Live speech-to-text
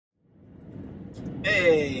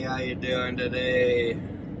Hey, how you doing today?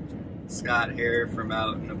 Scott here from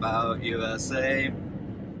Out and About USA.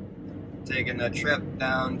 Taking a trip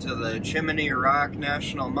down to the Chimney Rock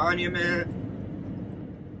National Monument,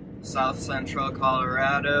 south central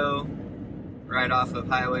Colorado, right off of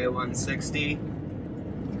Highway 160.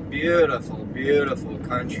 Beautiful, beautiful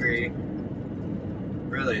country.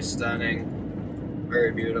 Really stunning.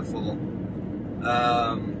 Very beautiful.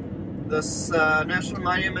 This national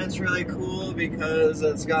monument's really cool because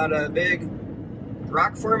it's got a big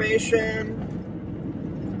rock formation,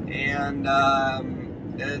 and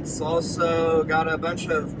it's also got a bunch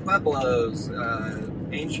of pueblos,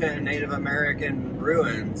 ancient Native American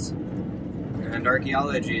ruins and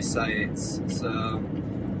archaeology sites. So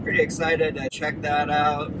pretty excited to check that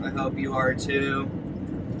out. I hope you are too.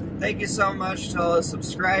 Thank you so much to all the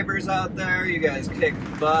subscribers out there. You guys kick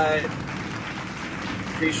butt.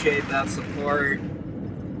 Appreciate that support.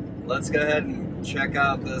 Let's go ahead and check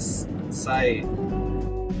out this site.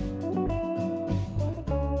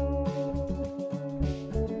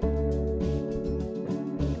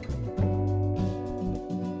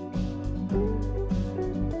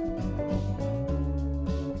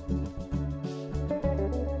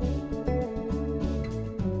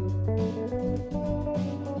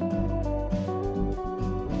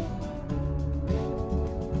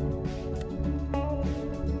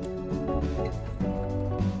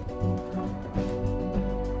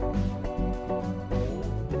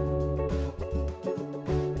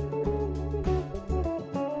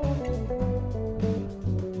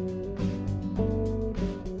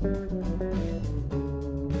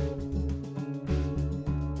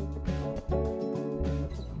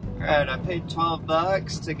 Alright, I paid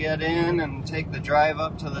 $12 to get in and take the drive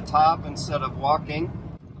up to the top instead of walking.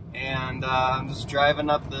 And I'm just driving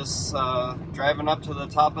up this, driving up to the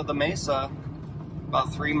top of the mesa,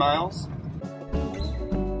 about 3 miles.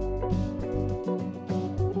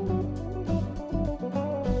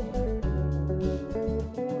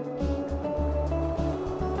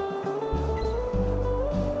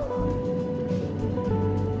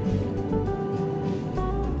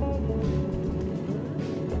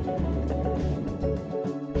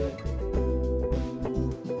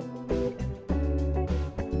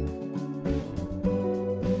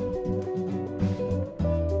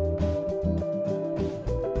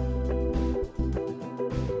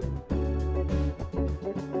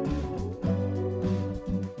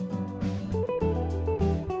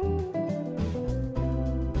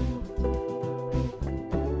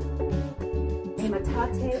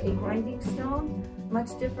 Metate, a grinding stone,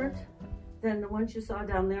 much different than the ones you saw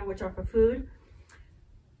down there, which are for food.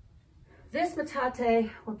 This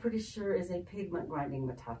metate, we're pretty sure, is a pigment grinding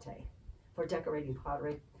metate for decorating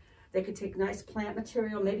pottery. They could take nice plant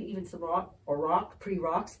material, maybe even some rock or pretty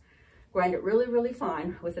rocks, grind it really, really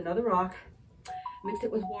fine with another rock, mix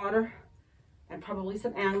it with water and probably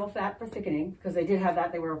some animal fat for thickening, because they did have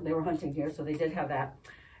that. They were hunting here, so they did have that.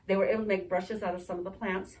 They were able to make brushes out of some of the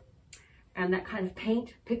plants. And that kind of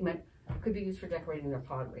paint, pigment, could be used for decorating their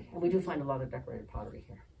pottery. And we do find a lot of decorated pottery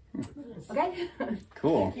here. Okay?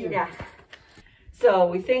 Cool. Yeah. So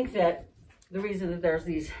we think that the reason that there's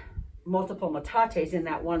these multiple metates in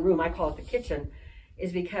that one room, I call it the kitchen,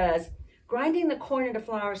 is because grinding the corn into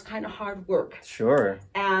flour is kind of hard work. Sure.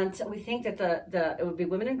 And we think that it would be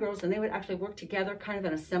women and girls, and they would actually work together, kind of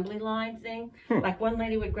an assembly line thing. Like one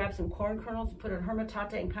lady would grab some corn kernels and put it in her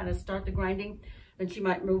metate and kind of start the grinding. Then she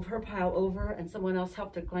might move her pile over, and someone else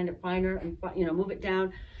helped to grind it finer and, you know, move it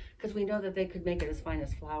down, because we know that they could make it as fine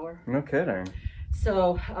as flour. No kidding.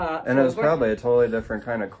 So, and it was probably a totally different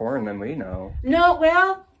kind of corn than we know. No,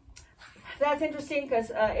 well, that's interesting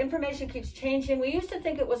because information keeps changing. We used to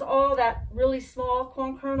think it was all that really small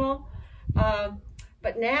corn kernel,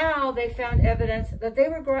 but now they found evidence that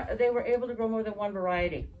they were able to grow more than one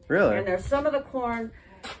variety. Really? And there's some of the corn,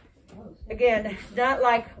 again, not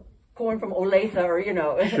like corn from Olathe or, you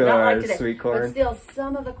know, sure, not like today, sweet corn. but still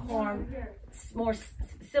some of the corn more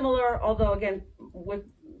similar, although again with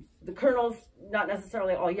the kernels not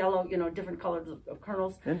necessarily all yellow, you know, different colors of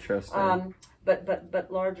kernels. Interesting. But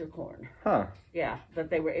larger corn. Huh. Yeah, that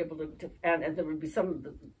they were able to and there would be some,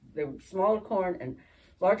 they were smaller corn and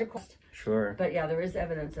larger corn. Sure. But yeah, there is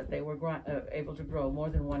evidence that they were able to grow more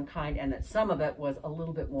than one kind, and that some of it was a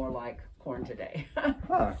little bit more like corn today.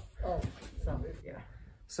 Huh. Oh, so yeah.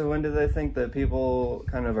 So when do they think that people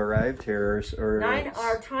kind of arrived here, or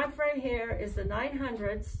our time frame here is the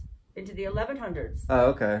 900s into the 1100s. Oh,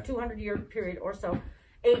 okay. 200-year period or so,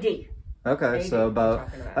 AD. Okay, AD so about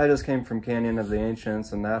I just came from Canyon of the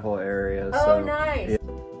Ancients and that whole area. Oh, so, nice. Yeah.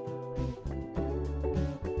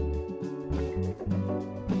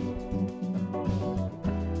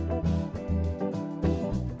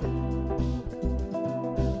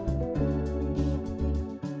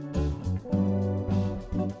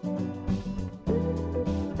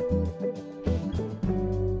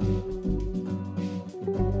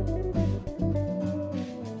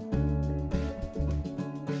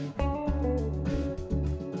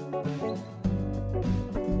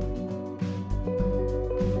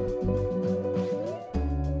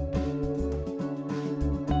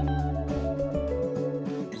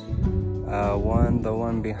 The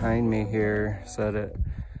one behind me here said it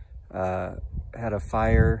had a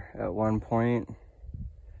fire at one point.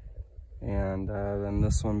 And then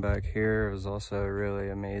this one back here was also really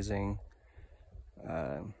amazing.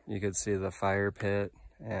 You could see the fire pit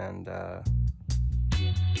and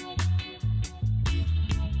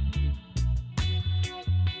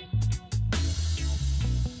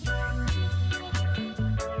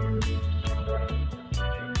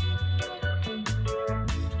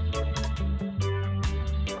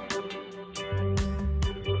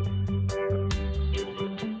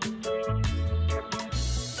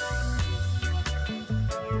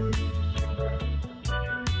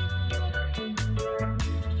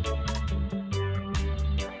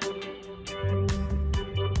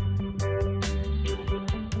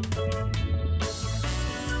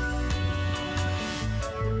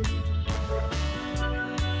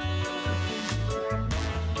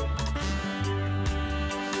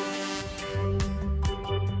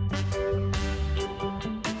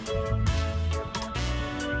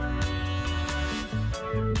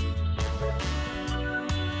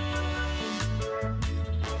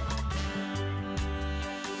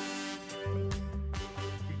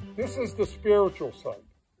this is the spiritual site.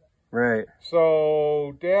 right.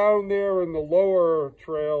 So down there in the lower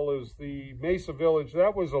trail is the Mesa Village.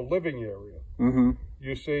 That was a living area,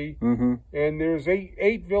 you see. And there's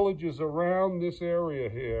eight villages around this area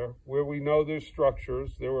here where we know there's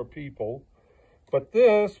structures, there were people. But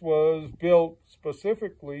this was built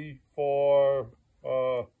specifically for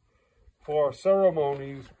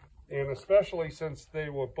ceremonies, and especially since they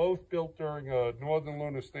were both built during a northern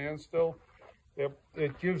lunar standstill,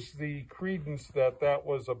 it gives the credence that that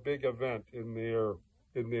was a big event in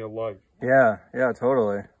their life. Yeah,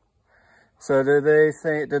 totally. So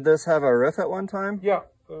did this have a roof at one time? Yeah,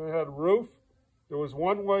 it had a roof. There was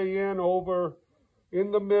one way in over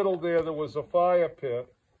in the middle there was a fire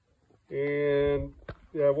pit, and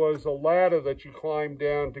there was a ladder that you climbed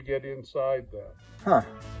down to get inside that. Huh.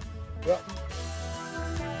 Yeah.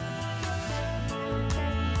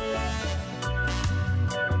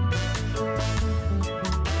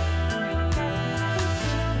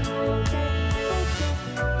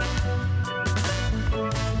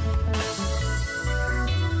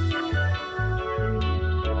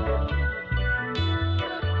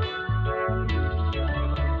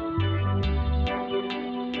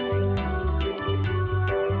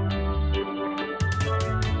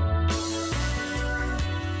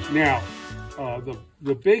 Now,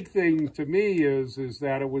 the big thing to me is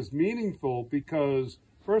that it was meaningful because,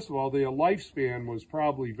 first of all, their lifespan was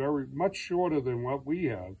probably very much shorter than what we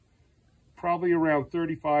have, probably around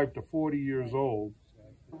 35 to 40 years old.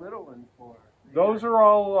 Little one for. Those are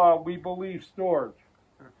all, we believe, storage.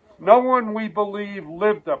 No one, we believe,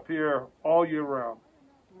 lived up here all year round.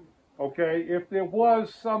 Okay, if there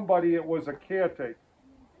was somebody, it was a caretaker.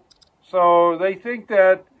 So they think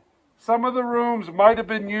that some of the rooms might have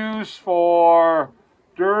been used for,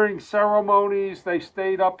 during ceremonies, they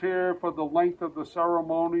stayed up here for the length of the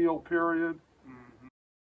ceremonial period.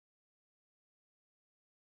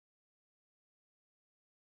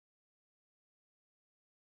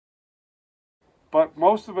 But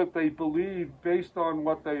most of it, they believe, based on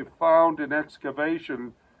what they found in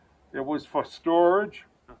excavation, it was for storage.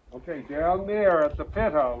 Okay, down there at the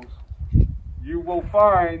pit house, you will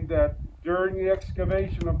find that during the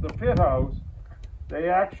excavation of the pit house, they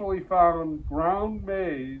actually found ground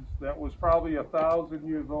maize that was probably 1,000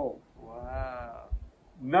 years old. Wow.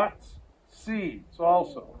 Nuts, seeds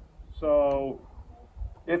also. So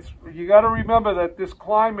you got to remember that this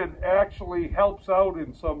climate actually helps out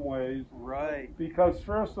in some ways. Right. Because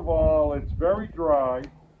first of all, it's very dry.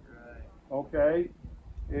 Right. Okay.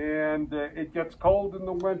 And it gets cold in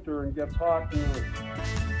the winter and gets hot in the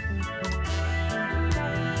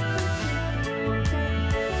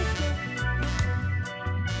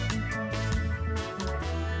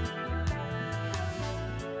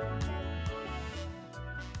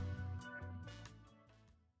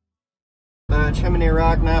Chimney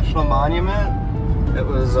Rock National Monument. It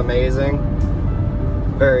was amazing.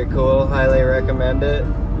 Very cool. Highly recommend it.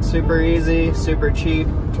 Super easy, super cheap.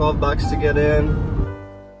 $12 to get in.